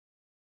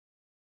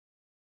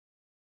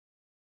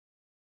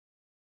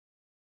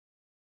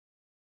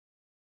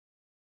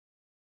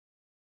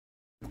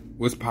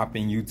What's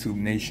poppin', YouTube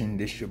Nation?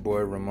 This your boy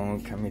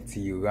Ramon coming to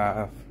you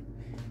live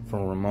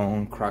from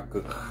Ramon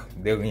Crocker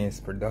Billions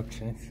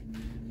Productions.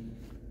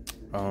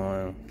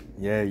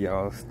 Yeah,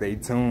 y'all, stay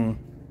tuned.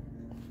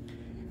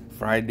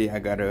 Friday, I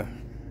got a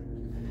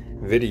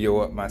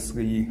video up my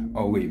sleeve.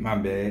 Oh wait, my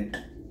bad.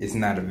 It's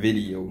not a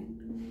video.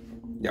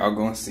 Y'all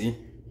gonna see.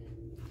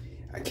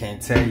 I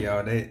can't tell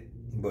y'all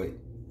that, but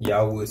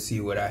y'all will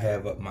see what I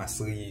have up my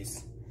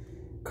sleeves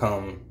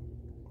come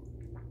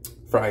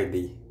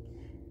Friday.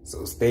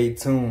 So stay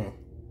tuned,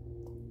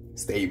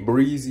 stay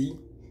breezy,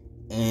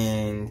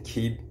 and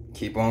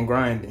keep on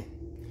grinding.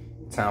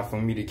 Time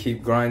for me to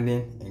keep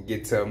grinding and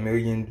get to 1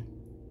 million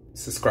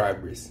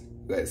subscribers.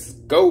 Let's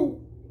go.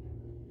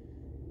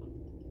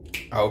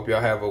 I hope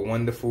y'all have a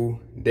wonderful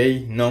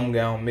day.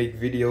 Normally I don't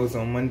make videos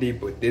on Monday,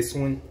 but this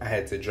one I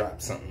had to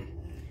drop something.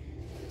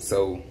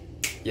 So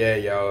yeah,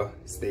 y'all,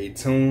 stay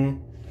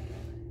tuned.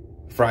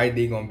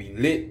 Friday gonna be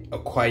lit. A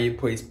Quiet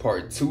Place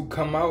Part 2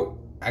 come out.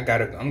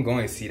 I'm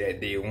going to see that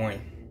day one.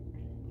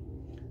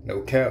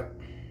 No cap.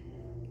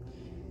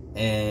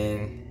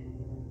 And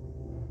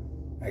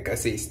like I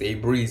say, stay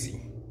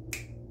breezy.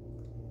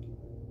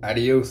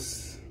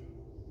 Adios.